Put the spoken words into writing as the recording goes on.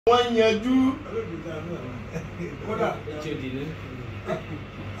wọ́n yanjú. kódà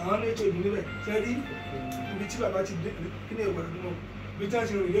àwọn ní ètò ìdílé bẹ̀ sẹ́rí ibi tí bàbá ti dé kí ni ìwọ̀n ọdún mọ́ ibi tí wọ́n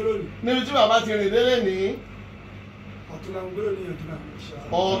ti rìn dé lónìí. níbi tí bàbá ti rìn délé ní. ọ̀tún la ń gbé òní yanjú náà.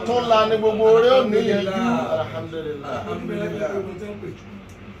 ọ̀tún la ní gbogbo orí ò ní yanjú. alhamdulilayi.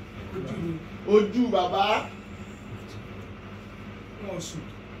 ojú bàbá.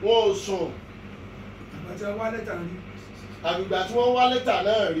 wọn ò sùn. àgbàtí wọn wá lẹ́tà rí. àgbègbè tí wọ́n wá lẹ́tà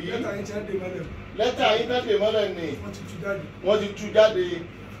náà rí. lẹ́tà yìí ti ń dè mọ́lẹ̀. lẹ́tà yìí tẹ́ dè mọ́lẹ̀ ni. wọ́n ti tú jáde.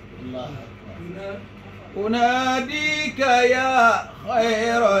 أناديك يا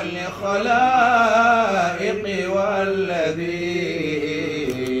خير الخلائق والذي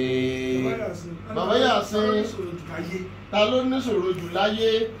bàbá Yàsín ta ló níṣòro jù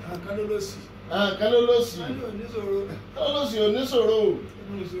láyé. àkàn ló lòsì. àkàn ló lòsì. olòsì ò níṣòro.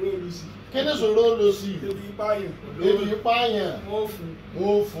 kí níṣòro olòsì. ebi pààyàn.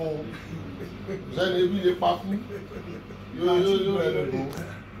 wọ́n fún sẹ́ni ebi lè pakú yóò rẹ̀ nìkan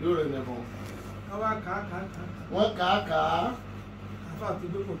yóò rẹ̀ nìkan. wọ́n kà á.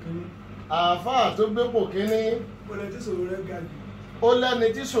 àáfàá tó gbé pò kínní. ó lẹ́ni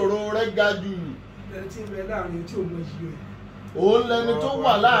tí ṣòro rẹ̀ ga jù. òun lẹni tó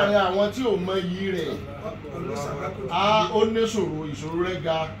wà láàrin àwọn tí ò mọ iyì rẹ̀. ó ní ìṣòro rẹ̀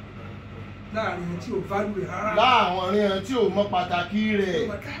ga. láàrin tí ò válù rẹ̀ rárá. láàrin tí ò mọ pàtàkì rẹ̀.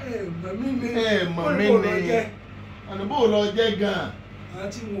 mọ̀ mí ni ànàbó lọ jẹ́ gan-an. àwọn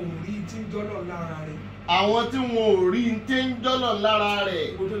tí wọn ò rí tí ń jọ́lọ̀ lára rẹ̀. àwọn tí wọn ò rí tí ń jọ́lọ̀ lára rẹ̀.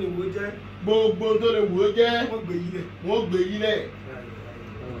 gbogbo tó lè wò jẹ́. wọ́n gbé yí lẹ̀.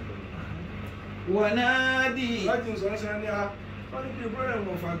 ونادي láti sọ̀rọ̀ ṣe ní a wọ́n ní kí ibrahim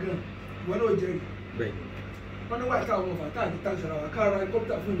ọ̀fà gan wọ́n náà jẹ́ wọ́n ní wáyé káwọn ọ̀fà táà ní tàṣàrà wà káàrà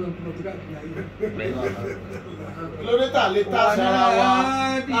kọ́pútà fún ìlú ọkùnrin tó káàkiri ayé. lórí tà lè tàṣàrà wa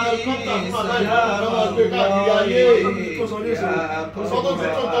kọ́pútà fún àbá ìbára lọ́wọ́ gbé káàkiri ayé.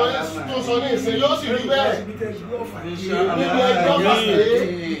 tó sọ ní ìsìn yóò sì rí bẹ́ẹ̀.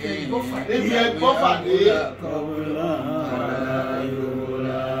 níbi ẹgbọ́ fàdé.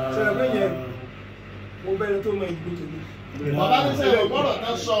 mo bẹ̀rẹ̀ tó mọ ìgbó tòun. bàbá ní sẹ́yìn ọgbọ́dọ̀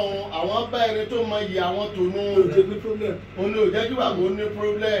tán sọ ohun àwọn bá ẹni tó mọ iyì àwọn tòun. òun ni ò jẹ́ kí bàbá ó ní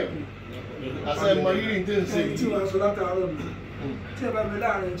problem. àṣẹ mọ rírì tí ń ṣe. tí wọ́n sọ látàárọ̀ mi tí ẹ bá bẹ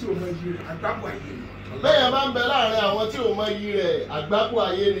láàrin tí ò mọ iyì rẹ̀ àgbákò ayé ni. bẹ́ẹ̀ bá ń bẹ láàrin àwọn tí ò mọ iyì rẹ̀ àgbákò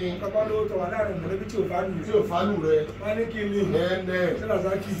ayé ni. bàbá ló tọ̀ wá láàrin mọ̀lẹ́bí tí ò fálù rẹ̀. tí ò fálù rẹ̀. wọ́n ní kí ni ẹ̀ẹ́dẹ̀.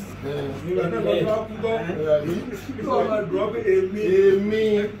 sẹ́làsákì ìgbà náà lọ́dún wá kú gbọ́. tí wọ́n máa dùn ọ́ pé èmi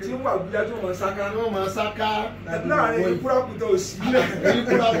tí wọ́n Àbújá tí wọ́n máa sáká. wọ́n máa sáká. láàrin ìkúrakùtà òsì.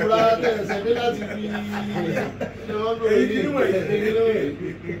 ìkúrakùtà tẹ̀sẹ̀ dé láti fi. èyí kí ni wọ̀nyí.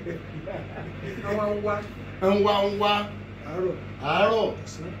 àwọn ń wá. àárọ̀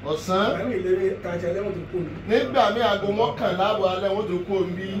ọ̀sán. nígbà míì aago mọ́kànlá àbọ̀ alẹ́ wọ́n tó kó o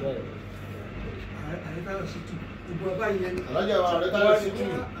bí. alájà wa rẹ̀ táyà sí tù.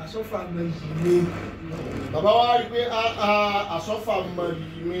 àsọ́fà mọ yìí ni. bàbá wa rí i pé àsọ́fà mọ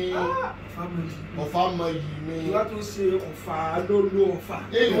yìí ni. ọ̀fà mọ yìí ni. ìwà tó ṣe ọ̀fà lólo ọ̀fà.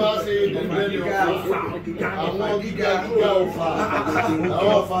 èyí wá ṣe ìdẹ́gbẹ́lẹ̀ ọ̀fà. àwọn gíga ọ̀fà.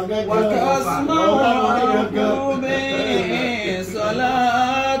 àwọn ọ̀fà gẹ́gẹ́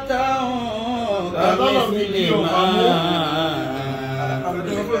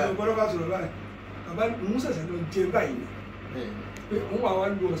bàbá òun ṣẹ̀ṣẹ̀ lọ jẹ báyìí pé òun wà wá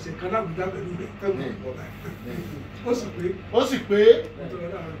lu ọ̀sẹ̀ kan lábùdá pẹ̀lú ibẹ̀ fẹ́ẹ́ mọ̀ báyìí. ó sì pé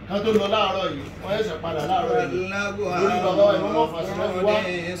ká tó lọ láàárọ̀ yìí wọ́n ṣẹ̀ṣẹ̀ padà láàárọ̀ yìí lórí bàbá wa ìmọ̀ fàṣẹ lẹ́nu wá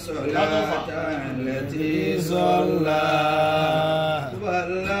látọ̀fà.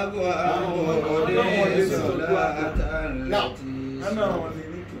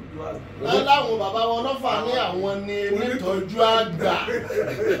 láwọn bàbá wọn lọ́fà ní àwọn ní nítọ́jú àgbà.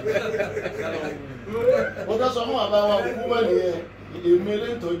 mo tẹ́ sọ fún bàbá wa kúkú mọ́ nìyẹn èmi lè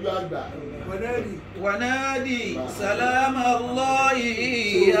tọ́jú àgbà. ونادي سلام الله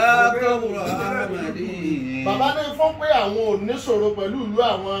يا قبر أحمدي. bàbá ní fún pé àwọn ò ní ṣòro pẹ̀lú ìlú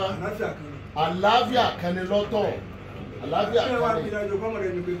àwọn àlàáfíà kan ní lọ́tọ̀ àlàáfíà kan ní.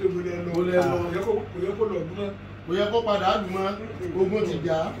 kò yẹ kó padà lù mọ́ ogun ti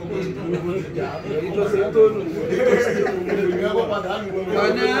jà.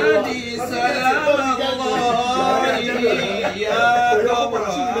 ونادي سلام الله يا قبر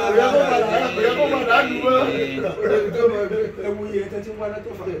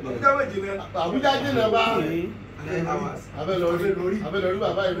Abuja jìnnà bá abẹ́lọ́rí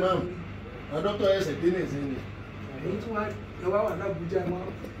bàbá imam dókítà ẹsẹ̀ dé ní ìsinmi.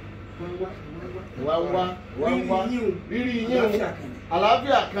 ìwà ń wá rírí yín o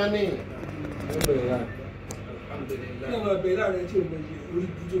àlàáfíà kan ní.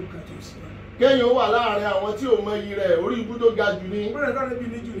 kéèyàn wà láàrin àwọn tí ò mọ iyì rẹ̀ orí ibú tó ga jù ní.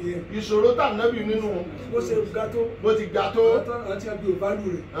 ìṣòro tànàbí nínú bó ti ga tó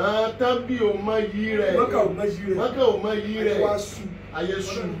tán bí ò mọ iyì rẹ̀ mọ́kà ò mọ iyì rẹ̀ ayé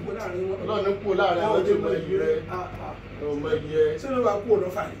sùn ọlọ́run kú láàrin àwọn tí ò mọ iyì rẹ̀ ò mọ iyì rẹ̀. sínú wa kú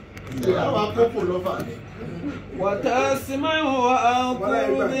ọ̀dọ́fà ni. àwọn akókò lọ́fà ni. وتسمع عن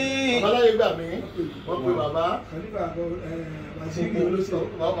قربي. Babaláyé gbà mí, wọ́n pe bàbá.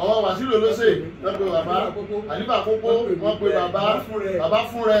 Àwọn Wàsílì Olóṣè, wọ́n pe bàbá. Àlífà Kókó, wọ́n pe bàbá. Bàbá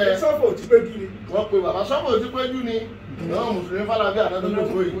fún rẹ̀. Sọ́fò tí péjú ni. Wọ́n pe bàbá. Sọ́fò tí péjú ni. Àwọn Mùsùlùmí Fálábí àdájọ́ ló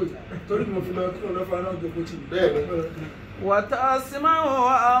kó yìí. Torí mo fi lọ kí wọn lọ́fà náà jókòó tì mí. Bẹ́ẹ̀ni. وتسمع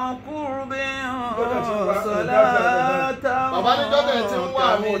عن قرب صلاة. Bàbá ní jọ́tẹ̀ tí ń wá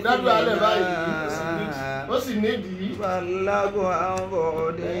àwọn òdádù alẹ̀ báyìí. Ó sì nídìí. بلغ عن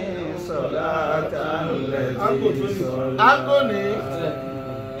بعد صلاة التي صلى. Ágò ní.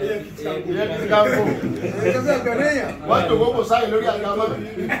 Ìyẹn kìí káńkò. Wọ́n jòkó kò sáyìn lórí àgbàmọ́.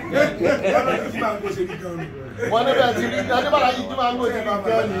 Wọ́n níbẹ̀ ti rí Adébára yìí tí máa ń gò ti rí gan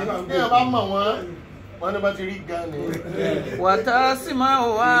ni. Bí ẹ bá mọ̀ wọ́n ní bá ti rí gan ni. وتسمع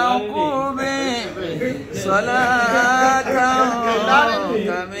عن قرب صلاة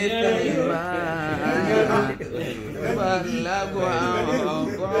كمثل ما بلغ عن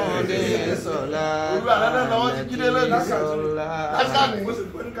بعد صلاة Olú àlẹ́ lọ́wọ́ ti jíde lẹ́nu. Lásán ni.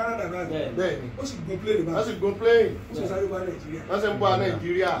 Bẹ́ẹ̀ni. Ó sì gbọ́ plane bá. Wọ́n sì gun plane. Ó sì sáré wá Nàìjíríà. Wọ́n sì ń bọ̀ à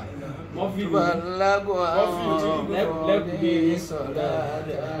Nàìjíríà. بلغ عن بعد صلاة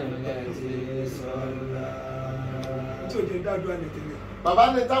التي صلى. Tí ò jẹ́ dájú àlẹ́ tẹ́lẹ̀. Bàbá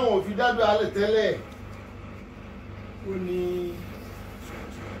ní táwọn ò fi dájú alẹ̀ tẹ́lẹ̀. Ó ní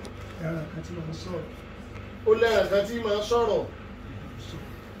ẹran kan tí wọ́n sọ̀rọ̀. Ó lẹ́ràn kan tí máa ń sọ̀rọ̀.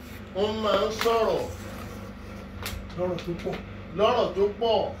 Wọ́n máa ń sọ̀rọ̀ Lọ́rọ̀ tó pọ̀. lọ́rọ̀ tó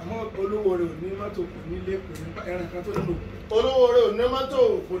pọ̀. Àmọ́ olówó rẹ̀ ò ní mọ́tò kò nílé kò ní ẹran kan tó nílò. Olówó rẹ̀ ò ní mọ́tò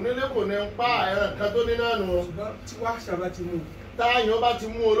kò nílé kò ní ń pa ẹran kan tó ní náà nù. Ṣùgbọ́n tí wàá ṣàbá ti mú un, Táyọ̀ bá ti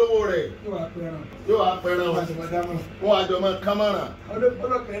mú olówó rẹ̀ yóò wá pẹ́ ẹran. yóò wá pẹran Yóò o. wá jọmọ dámọ̀. Wọ́n àjọ máa kámárà.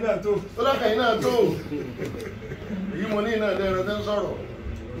 Ọlọ́kùnrin náà tó. Ọlọ́kàyìn náà tó. Èyí mo ní iná ẹ̀dẹ́rẹ́ tẹ́ ń sọ̀rọ̀.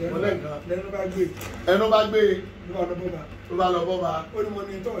 Mo lẹ́ nǹkan. Lẹ́nu bá gbé. Ẹnu bá gbé Ló bá lọ bọ́ba. ló bá lọ bọ́ba. Ó ní mo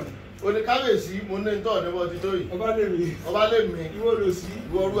ní tọ́ ẹ̀. Oníkábèsí mo ní tọ́ ọ̀dẹ́bọ̀ ti tó yìí. Ọba lè rí. Ọba lè mí. Ìwọ lò sí.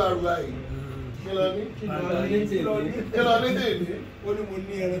 Ìwọ orú àrùbá yìí. Kí lọ ní? Kí lọ ní tèmi? Ó ní mo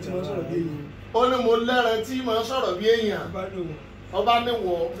ní ẹran tí wọ́n sọ̀rọ̀ bí èyí. Ó ní mo lẹ́ran tí máa ń sọ̀rọ̀ bí èèyàn. Ọba ní òun. Ọba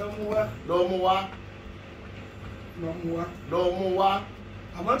níwọ̀ Lọ́mú wá. lọ mú wá Lọ́mú wá. lọ mú wá.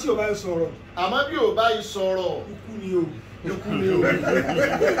 Àmọ́ tí o bá ń sọ̀rọ̀, Àmọ́ bí ò bá yìí sọ̀rọ̀ ikú ni o. ikú ni o.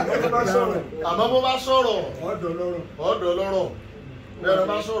 Àmọ́ tó bá sọ̀rọ̀, Àmọ́ bó bá sọ̀rọ̀ ọ̀dọ̀ lọ́rọ̀. ọ̀dọ̀ lọ́rọ̀. Bẹ́ẹ̀rẹ̀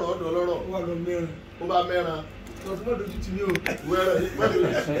bá sọ̀rọ̀ ọ̀dọ̀ lọ́rọ̀. Ó wà lọ mẹ́rin. Ó bá mẹ́ran. Tọ́tún mọ́ dojú ti ní o. Wẹ́rẹ̀ pẹ̀lú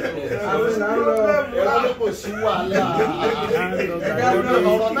ẹ̀rọ ló kò sí wàhálà.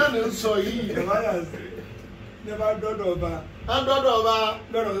 Ọ̀rọ̀ náà ní ń sọ yìí. Ní bá dọ́dọ̀ ọba, Á dọ́dọ̀ ọba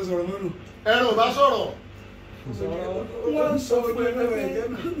lọ́rọ̀ tó sọ̀rọ̀ mọ́nù. ẹran ò bá sọ̀rọ̀. Wọ́n sọ pé ẹgbẹ́ ẹ̀jẹ̀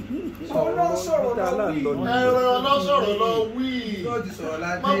mi. Ọlọ́ sọ̀rọ̀ lọ wí. Ẹran ọlọ́sọ̀rọ̀ lọ wí.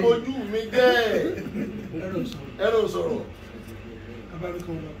 Má bojú mi jẹ́. Ẹran ò sọ̀rọ̀.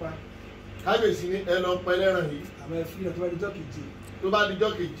 Abáríkọ̀ wọn pa. Kábíyèsí ní ẹ lọ pẹ lẹ́ràn yìí. Àmọ́ ẹ fílẹ̀ tó bá di jọ́ keje. Tó bá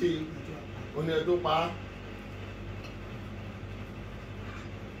dijọ́ keje òní ẹ tó pa á.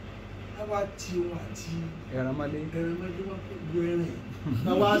 Àwa tí wọn àti ẹran mọ́lé. ẹran mẹ́jọ wọn kò gbé ẹran yìí.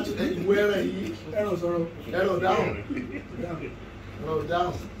 Àwa ìwé ẹran yìí. Ẹran sọ̀rọ̀. Ẹran ò dáhùn. Dáhùn. Ẹran ò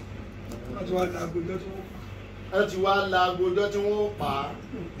dáhùn. Wọ́n ti wá la agbèjọ́ tí wọ́n Ẹ ti wá la agbójọ́ tí wọ́n pa á.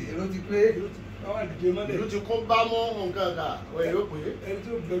 èrò ti pé. wá dìde mọ́lẹ̀. Ìlú ti kún bá mọ́ nǹkan kà wọ́n yóò pè é. Ẹni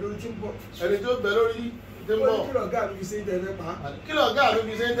tó bẹ̀ lórí tí ń bọ̀. Ẹni tó bẹ lórí tí ń Ó bọ̀. ní kí lọ̀gá mi fi ṣe ń tẹ̀lé pa. Kí lọ̀gá mi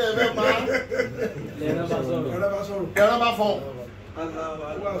fi ṣe ń tẹ́ ẹ fẹ́ pa á? Ẹran bá sọ̀rọ̀. Ẹran bá fọ̀. Ó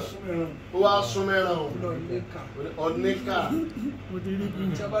wá sún ẹran. Ó wá sún mẹ́ràn o. Lọ ilé kà. Ọ̀nìkà.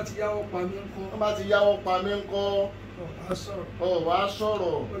 Tí a bá ti yáwọ́ pa mí ń kọ́. Wọ́n bá ti yáwọ́ pa mí ńkọ́. Ọ̀pá sọ̀rọ̀. Ọ̀ wá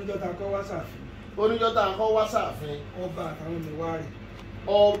sọ̀rọ̀. Oníjọ́ ta kọ́ wá sàfin. Oníjọ́ tá a kọ́ wá sàfin. Ọba àtàwọn ìwà rẹ̀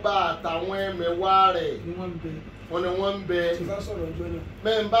Ọba àtàwọn ẹmẹ̀wá rẹ̀ ni wọ́n ń bẹ. wọ́n ní wọ́n ń bẹ. Tí bá sọ̀rọ̀ ọjọ́ náà.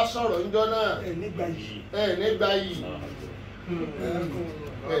 Bẹ́ẹ̀ ń bá sọ̀rọ̀ ńjọ́ náà. Ẹ nígbà yìí. Ẹ nígbà yìí.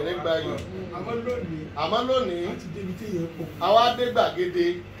 Ẹ nígbà yìí. Àmọ́ lónìí. Àmọ́ lónìí, Àti débi tí èèyàn pọ̀. àwa dé gbàgede.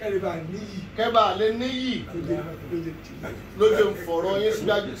 Kẹ́lẹ́ bá níyì. Kẹ́bà lè níyì. Lóde tì. Lóde ń fọ̀rọ̀ yín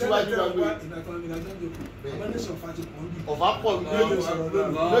síwájú gbàgbé. Ọ̀fà pọ̀ ní lóde sọ̀rọ̀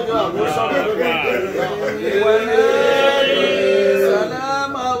lónìí. Lóde àwọn sọ̀rọ̀ lónìí. ونادي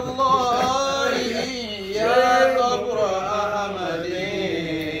سلام الله والله يا قبر أحمد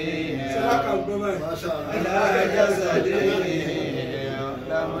على جسدي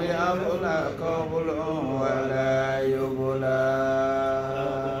لم يبلى قبل ولا يبلى.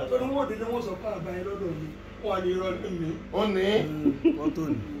 ó ní fọ́tò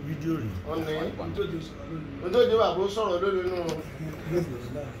ní fídíò rí. ó ní nítorí bàbá sọ̀rọ̀ lórí inú.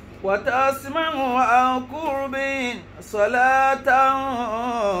 وتسمع عن قرب صلاة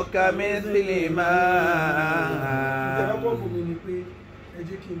كمثل ما.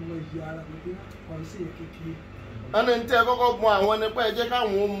 ẹni tí ẹ kọ́kọ́ gun àwọn ni pé ẹ jẹ́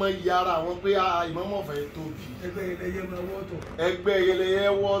káwọn ó mọ iye ara àwọn pé Imam Offa tóbi. ẹgbẹ́ yẹlẹyẹ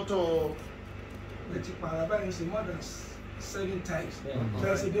wọ́tọ̀. ẹ ti pààrà báyìí sí more than 7 times.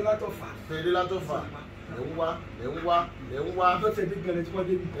 bẹ́ẹ̀ sì dé látọ̀fà. Fèdè látọ̀fà. ẹ̀ ń wá. ọjọ́ tẹ̀lé gẹ̀rẹ́ tí wọ́n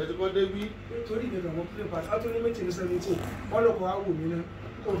débi. ẹ̀ tí wọ́n débi. torí ìgbà wọn pílẹ̀ padà á tó ní méjì ní 17 wọ́n lọ́kọ̀ á wò mí náà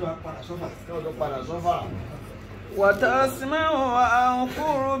kó o bá padà sọ́fà. kí wọ́n tó padà sọ́fà. وتسمع عن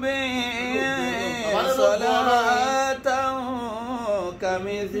قرب صلاة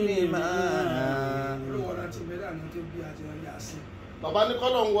كمثل ما. bàbá ní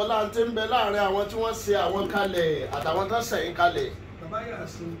kọ́lọ̀ ń wọlá tí ń bẹ láàrin àwọn tí wọ́n ṣe àwọn kalẹ̀ àtàwọn tó sẹ̀yìn kalẹ̀.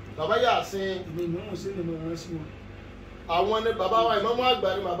 bàbá Yàsín. àwọn ni bàbá wa Imam Agba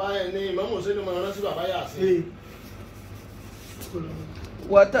ni bàbá ẹ̀ ní Imam Hussein ni mo rán sí bàbá Yàsín.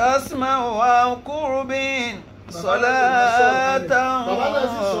 وتسمع عن قرب صلاة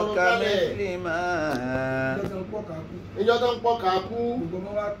كمثل ما. ìjọ tó ń pọ̀ kàákú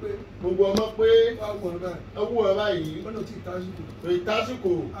gbogbo ọmọ pé ẹwú ẹ báyìí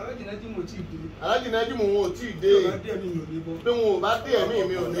ìtásìkò alájìnájì mò ń ò tí ì dé bí wọn ò bá dé ẹ̀mí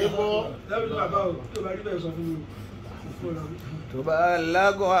mi ò ní bọ́.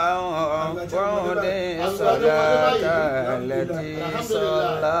 تبلغ عن قعود الصلاة التي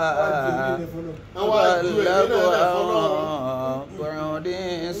صلى. تبلغ عن قعود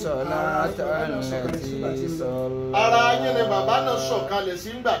الصلاة التي صلى. ara yín ni bàbá náà sọ̀kalẹ̀ sí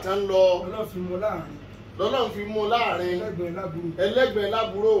ńgbà tán lọ lọ́lọ́run fi mú láàrin ẹlẹ́gbẹ̀ẹ́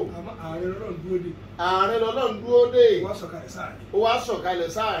lábúrò àárín lọ́lọ́run dúró dé ó wá sọ̀kalẹ̀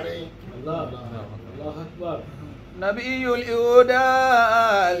sáàrin. نبي الهدى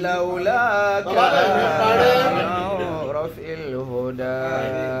لولاك رفع الهدى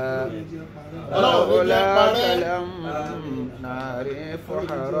لولاك لم نعرف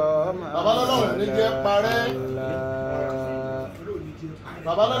حراما. bàbá lọ́lọ́run ní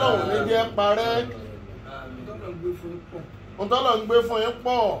jẹ́ parẹ́. ń tọ́lọ̀ ń gbé fún yín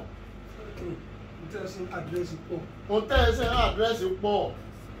pọ̀. ń tẹ́sí àdírẹ́sì pọ̀.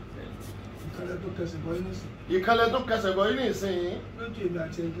 ìkànnì tó kẹsẹ̀ bọ̀ yín nísìnyí. lójú èmi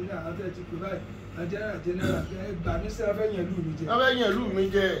àti ẹnjìnìá àti ẹtì pé báyìí nàìjíríà jẹnẹra gbà mí sí afẹ́ yẹn lù mí jẹ. afẹ́ yẹn lù mí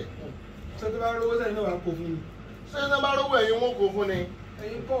jẹ. ṣé tó bá rówó sẹ́yìn náà wàá kó fún mi. ṣé tó bá rówó ẹ̀yin wọn kó fún ni.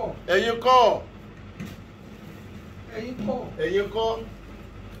 ẹ̀yin kọ́. ẹ̀yin kọ́. ẹ̀yin kọ́. ẹ̀yin kọ́.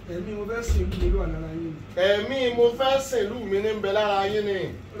 ẹ̀mí mo fẹ́ sìn ìlú mi wà lára yín ni. ẹ̀mí mo fẹ́ sìn ìlú mi ní ń bẹ lára yín ni.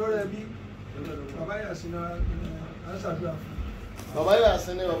 olórí ẹbí bàbá Yàsín náà á ṣàdúrà fún. bàbá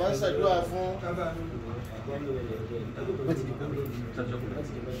Yàsín ni bàbá ń ṣàdúrà fún.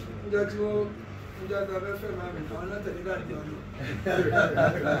 ǹjẹ́ tí wọ́n ǹjẹ́ tí wọ́n fẹ́ máa rìn àwọn látẹ̀lé láti ọ̀dọ̀.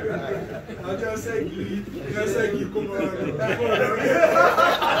 àwọn tí wọ́n ṣẹ́gi kó mọ́ ọ̀rọ̀.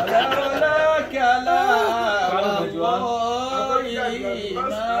 لولاك لا والله ما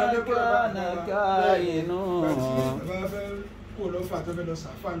كان كائن. bàbá fẹ́ kó lọ fà tó fẹ́ lọ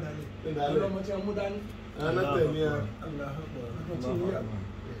sàfà ńdálẹ̀ ọlọ́mọ tí wọ́n mú dání. àwọn tẹ̀lé ẹ.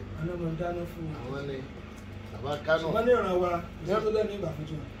 ọlọ́mọ dáná fún wọn. àwọn ni bàbá Kánò. wọ́n ní ìrànwá ìṣẹ́ tó lẹ́nu ìgbà fún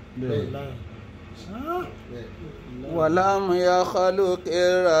tiwọn. ولم يخلق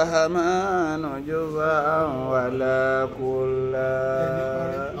الرحمن جزءا ولا كلا.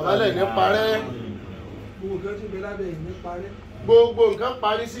 àbálẹ̀ ní parẹ́. gbogbo nǹkan tí ń bẹ lábẹ́ ẹ̀ ní parẹ́. gbogbo nǹkan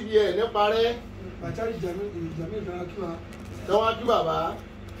parí síbi ẹ̀ ní parẹ́. bàtà ìjàmí ìdára kí wa. tí wọ́n á kí bàbá.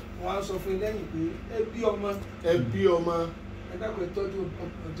 wọ́n á sọ fún lẹ́yìn pé ẹ bí ọmọ. ẹ bí ọmọ. ẹ dákun ẹ tọ́jú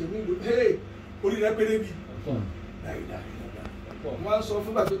ọ̀jẹ̀mí ìlú orí rẹ péré bi. wọ́n á sọ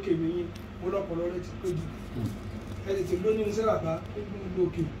fún bàtà òkè mi yín mo lọ́pọ̀lọ́ rẹ ti pé jù. ẹ tètè lónìí ní sẹ́wàbá ó gbé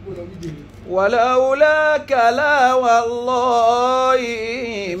òkè kó lọ bí jèrè. ولولاك لا والله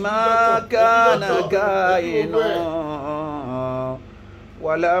ما كان كائن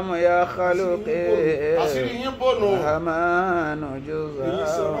ولم يخلق الرحمن جزءا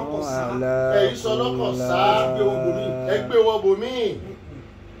ولا كلا. ẹgbẹ́ wọ bòmí.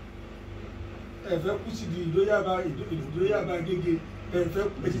 ẹ fẹ́ kú sí di ìdóyàbá gègé fẹ́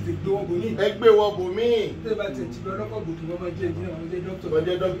pèsè ti gbé wọn bò ní. ẹ gbé wọn bò mí. tẹ́ bá tẹ̀ tí lọ lọ́kọ̀ gòkè wọ́n máa jẹ́ ìdílé wọn jẹ́ dókítà. wọ́n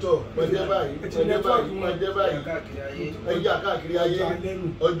jẹ́ dókítà wọ́n jẹ́ báyìí wọ́n jẹ́ báyìí wọ́n jẹ́ báyìí ẹ yà káàkiri ayé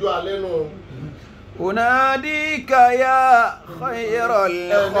ọjọ́ alẹ́ nù. أناديك يا خير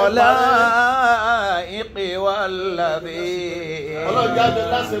الخلائق والذي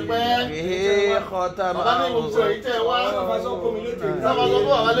به ختم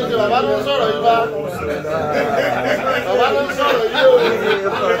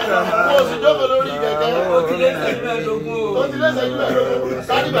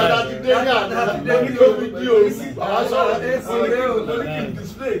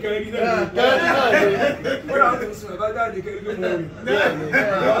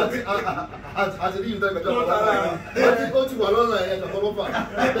àti ní ìdá ìgbẹ́jọ́ ó ti wà lọ́nà ẹ̀ka fọlọ́fà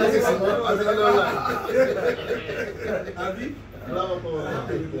láti sì mọ́ àti ní lọ́nà. àbí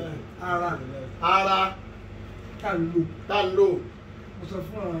ara tá ń lò. mo sọ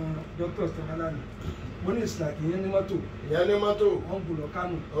fún àwọn dókítà sọ̀rọ̀ mi mo ní ìsìlàkì ìyẹn ní mọ́tò. ìyẹn ní mọ́tò. wọ́n ń gbọ́dọ̀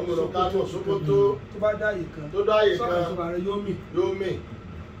Kánò. wọ́n ń gbọ́dọ̀ Kánò Sókótó. tó bá dáyé kan. tó dáyé kan. sọ́kàn tó bá rẹ yóò mì. yóò mì.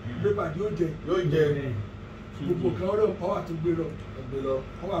 pépà yóò jẹ. yóò jẹ. gbogbo kan ó rẹ ọwọ́ àtúgbé lọ.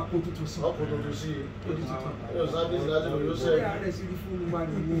 ọwọ́ àpò tuntun sí. ọkọ̀ tuntun sí. yóò sábẹ́sì láti lò yóò sẹ́yìn. ó yà rẹ̀ sí fún mi wá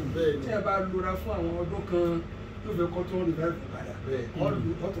nìyí. tí ẹ bá lora fún àwọn ọdún kan yóò fẹ́ kọ́ tó ń rìbẹ́ fún padà.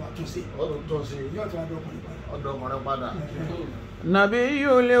 ọ̀tún àtúnṣe. ọ̀tún àtúnṣe. yóò tún adọ́kùnrin padà. ọ̀dọ́kùnrin padà. نبي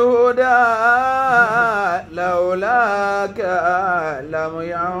الهدى لولاك لم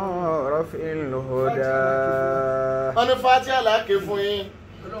يعرف الهدى. أنا فاتحة لك فوين.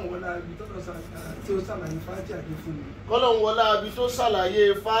 Ọlọ́run wọlá ibi tó ṣàlàyé fátíà dé fún mi. Kọ́lọ́run wọlá ibi tó ṣàlàyé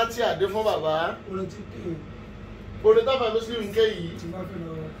fátíà dé fún bàbá. Orin tí kéè. Orin tábà Muslim ké yìí. Tí wọ́n fẹ́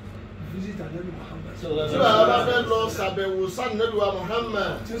lọ visit Ànábì Muhammad. Tí bàbá bá fẹ́ lọ ṣàbẹ̀wò sànẹ́bí wa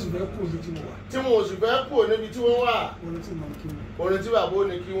Muhammad. Tí ó sì fẹ́ kú níbi tí mo wà. Tí mo sì fẹ́ kú níbi tí wọ́n wà. Orin tí mo kí wọn. Orin tí bàbá ó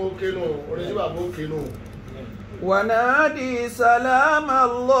ní kí wọ́n ké nù. Orin tí bàbá ó ké nù. ونادي سلام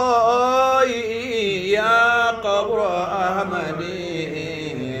الله يا قبر أحمد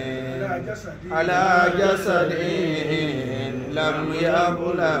على جسد لم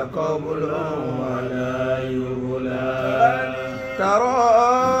يبلى قبل ولا يبلى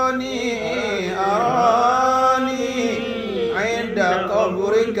تراني أراني عند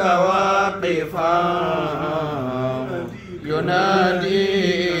قبرك واقفا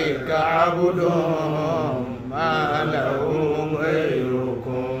يناديك عبد ما له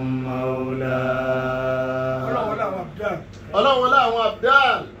غيركم مولى. Ọlọ́run wọlá àwọn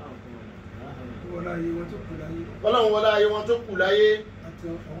abdal. Ọlọ́run wọlá ayé wọn tó kù láyé.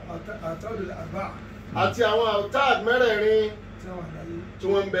 Àti àwọn autad mẹ́rẹ̀ẹ̀rin tí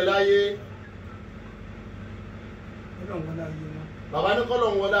wọ́n ń bẹ láyé. Bàbá ní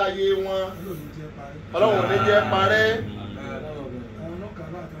kọ́lọ́run wọlá ayé wọn. Ọlọ́run ò ní jẹ́ parẹ́.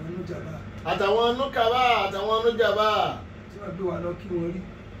 Àtàwọn núkàbá àtàwọn nújàbá. Tí wọ́n gbé wa lọ kí wọ́n rí.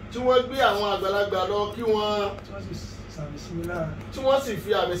 Tí wọ́n gbé àwọn àgbàlagbà lọ kí wọ́n. Tí wọ́n sì sàmì sí mi lára. Tí wọ́n sì fi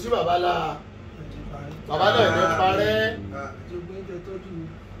àmì sí bàbá lára. Bàbá náà ní parẹ́.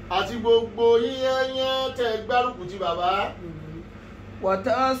 Àti gbogbo yíyányán tẹ gbárùkù ti bàbá.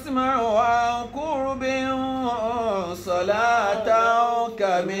 وتسمع عن قرب صلاة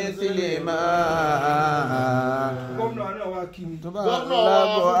كمثل ما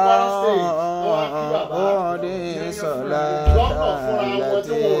تبلغ عن بعد صلاة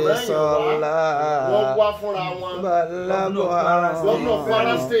التي صلى بلغ عن بعد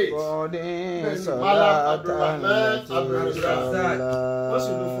صلاة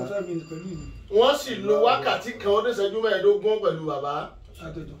wọ́n sì lo wákàtí kan ó dé ìṣẹ́jú mẹ́ẹ̀ẹ́dógún pẹ̀lú bàbá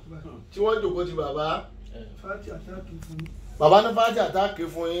tí wọ́n jókòó ti bàbá. Bàbá ní fájì àtàkì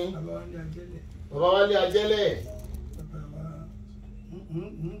fún yín. Bàbá wa lé ajẹ́lẹ̀.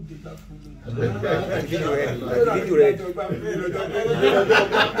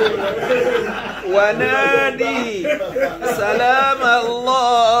 ونادي سلام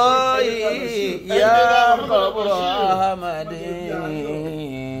الله يا قبر أحمد.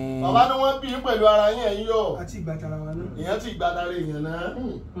 Bàbá ní wọ́n bí pẹ̀lú ara yín ẹ̀yin yọ̀. Àti ìgbàtara wa náà. Ìyẹn ti ìgbàtara èèyàn náà.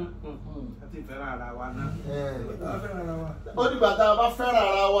 Àti ìfẹ́ràn ara wa náà. Ó dìgbà tá a bá fẹ́ràn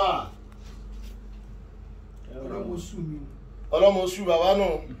ara wa. Ọlọ́mọ sú mi. Ọlọ́mọ sú bàbá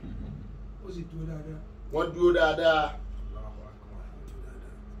náà. Ó sì dúró dáadáa. Wọ́n dúró dáadáa.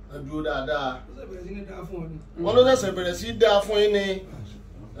 Wọ́n dúró dáadáa. Wọ́n ló ṣẹ̀ṣẹ̀ bẹ̀rẹ̀ sí dáa fún yín ni.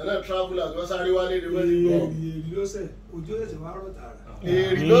 Ẹlẹ́ traveler tó sáré wálé ni wọ́n ti gbọ́. Èrì ló sẹ̀, òjò ẹ̀sẹ̀ wá rọ̀ tààrà.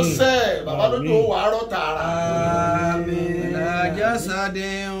 Èrì ló sẹ̀, bàbá ló tó wà á rọ̀ tààrà. Jásáde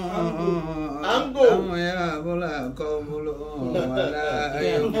Ango. Àwọn ya bọ́lá kọ́ bọ́lọ́ wàlá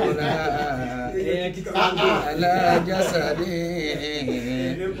ayọ̀bọ́lá alájàsádé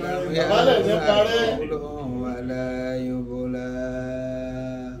wàlá yóbólà.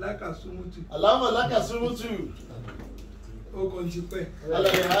 Aláwọ̀ lákàsúrútù. Ó kàn ti pẹ́.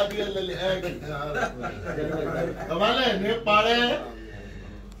 Alẹ́ àbí ẹlẹ́lẹ́ ẹ̀kì. Bàbá náà ní parẹ́.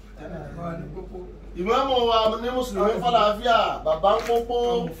 Ìmáàmù wa ní Mùsùlùmí fàlàáfíà, bàbá ń pópó.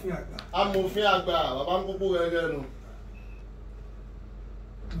 Amòfin àgbà, bàbá ń pópó gẹ́gẹ́ nu.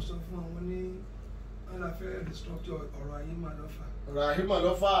 Mo sọ fún àwọn ní aláfẹ́ restructure ọ̀rọ̀ ayé máa lọ fà. Ọ̀rọ̀ àhímọ̀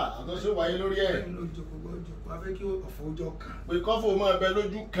lọ́fà, àtúnṣe wáyé lórí ẹ̀. Wọ́n fẹ́ kí ọ̀fọ̀ ọjọ́ kan. Pé kọ́fọ̀ máa bẹ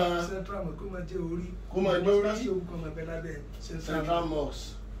lójú kan. Central mosque kó máa jẹ́ orí. Kó máa jẹ́ orí. Mọ́sálásí òkú kan máa bẹ lábẹ́ Central mosque.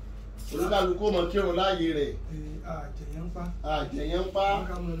 Olúkàlùkù máa kírun láàyè rẹ̀. Àjẹyàn ń pa. Àjẹyàn ń pa.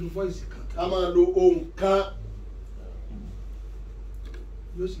 Ká máa lo voice kan. Ká máa lo ohùn kan.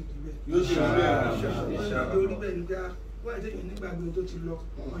 Yóò sì rí bẹ́ẹ̀. Yóò sì rí bẹ́ẹ̀. Yóò rí bẹ́ẹ̀ ni pé wọ́n ẹ̀jẹ̀ yìí nígbàgbé tó ti lọ.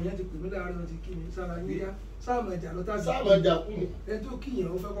 Ọ̀yàn ti pè mí láàárọ̀ náà ti kí mi sára yín yá. Sáàmù ẹ̀jà lọ tàbí. Sáàmù ẹ̀jà kú. Ẹ tó kíyàn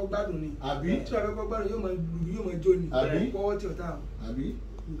ó fẹ́ kọ́ gbádùn ni. Àbí. Tí wàá fẹ́ kọ́ gbádùn yóò máa lù yóò máa jó ni. Àbí. Kọ́wọ́ tí ọ̀tá àwọn. Àbí.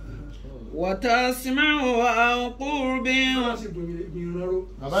 وتسمع عن قرب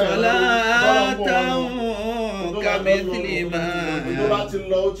صلاة كمثل ما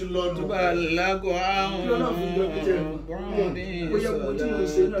تبلغ عن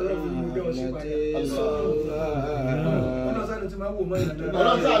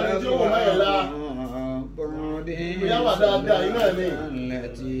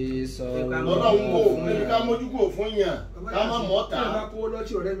التي Ọlọ́run kò níbi ká mójú kò fún yàn ká má mọ́ ta. Tí ọ̀rẹ́ kó lọ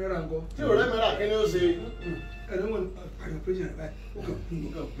tí ọ̀rẹ́ mi ra nǹkan. Tí ọ̀rẹ́ mi rà kí ni ó ṣe? Ẹni wọn àyàn péjì rẹ̀ báyìí, ó kàn kú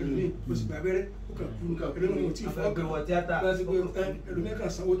nǹkan pẹ̀lú ní oṣù gbàgbẹ́rẹ́, ó kàn kú nǹkan pẹ̀lú ní òtí ìfọ́ kan. Láti pé ẹlòmíì kan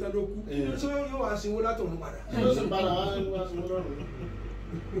sanwó tán ló kú. Ṣé yóò wá sanwó látọ̀run padà? Yóò sì padà wá sanwó lọ́rùn.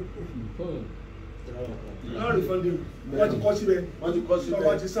 Náà rìfọ́ndì wọ́n ti kọ́ síbẹ̀. Wọ́n ti kọ́ síbẹ̀.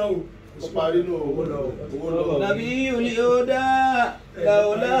 Ọba ti sán o. Ó parí nù owó lọ. nàbí olùyọ̀dá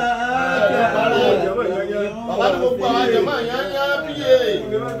làwọlá. Bàbá ní gbogbo àwọn àjẹmọ́ àyànyá bíyè.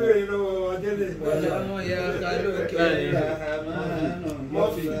 ọmọ ya kálókè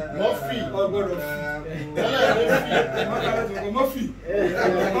Mọ́fì. Ọgbọ́dọ̀ Mọ́fì.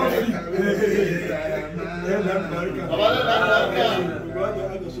 Bàbá ní láti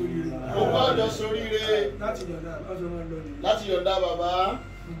gbogbo ọjọ́ soríire láti yọ̀ǹda bàbá.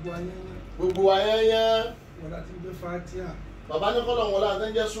 Gbogbo ayẹyẹ. Bàbá ní kọ́lọ̀ wọn láti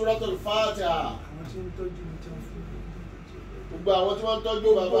ń jẹ́ Suratul Fatiha. Gbogbo àwọn tí wọ́n ń tọ́jú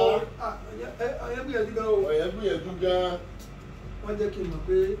bàbá. Ọ̀yẹ́ gbìyànjú gan o. Ọ̀yẹ́ gbìyànjú gan. Wọ́n jẹ́ kí n mọ̀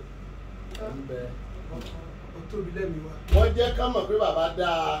pé ó tóbi lẹ́mìí wa. Wọ́n jẹ́ ká mọ̀ pé bàbá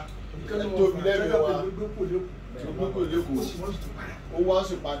dáa. Tóbi lẹ́mìí wa. Gbogbo kò lékòó. Ó wá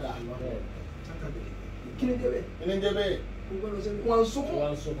sí padà. Kí ni jẹ́ bẹ́ẹ̀? Kí ni jẹ́ bẹ́ẹ̀? Wọ́n sunkún.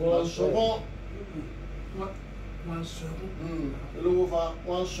 Wọ́n sunkún. Wọ́n sunkún. Olówó fa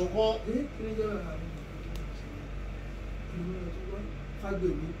wọ́n sunkún. Kí ni jẹ́ bẹ́ẹ̀?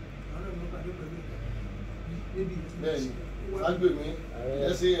 Fágbèmí àwọn ọmọ pàdé pẹ̀lú níbi Bẹ́ẹ̀ni, Fágbèmí,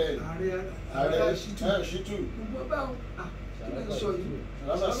 SAN, Ààrẹ Ṣítù. Gbogbo báwọn kí lè sọ yìí?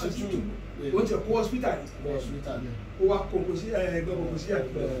 Rárá Ṣítù. Ó ti kó hospital. Ó wá kó kò sí ẹgbẹ́ kò sí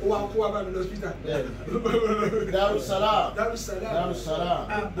àgbẹ̀. Ó wá kó wá bá mi lọ hospital. Darussalam.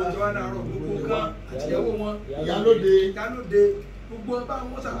 Gbogbo wa náà rọ gbogbo nǹkan àtìyàwó wọn. Ìyálóde. Gbogbo ọba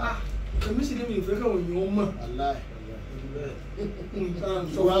wọn sábà èmi sì ní mi ìfẹ́ káwọn èèyàn mọ̀.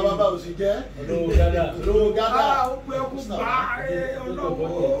 Ìwà bàbá ò sì jẹ́. Olówó gádà. Ó pé kú bá ọlọ́wọ́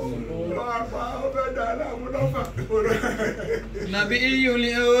ó fẹ́ dà láàmú lọ́fà. nàbí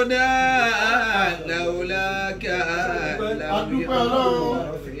olùyọ̀dá làwọlá ká Adúpẹ́ Ọlọ́run.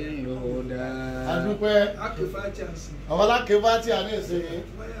 Adúpẹ́. Àwọn alákèébá tí a ní ìsinmi.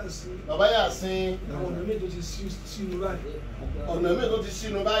 Bàbá yà sin. Àwọn ọ̀nà mi tó ti sínú báyìí. Ọ̀nà mi tó ti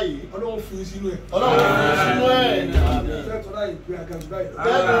sínú báyìí. Ọlọ́run fún sínú ẹ̀. Ọlọ́run fún sínú ẹ̀. Bẹ́ẹ̀ tó ráyè gbé àga jù báyìí lọ.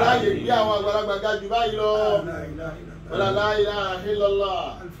 Bẹ́ẹ̀ tó ráyè gbé àwọn àgbàlagbà ga jù báyìí lọ. Wala la ilaha illallah.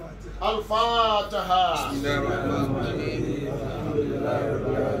 Al-Fatiha.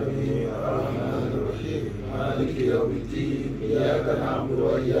 مالك يوم الدين إياك نعبد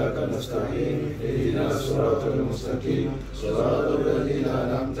وإياك نستعين اهدنا الصراط المستقيم صراط الذين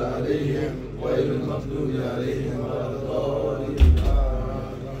أنعمت عليهم غير المغضوب عليهم ولا الضالين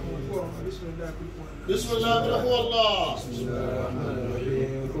بسم الله هو الله. بسم الله الرحمن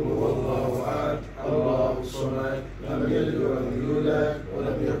الرحيم قل هو الله أحد الله الصمد لم يلد ولم يولد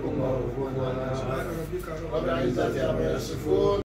ولم يكن له كفوا أحد رب العزة عما يصفون.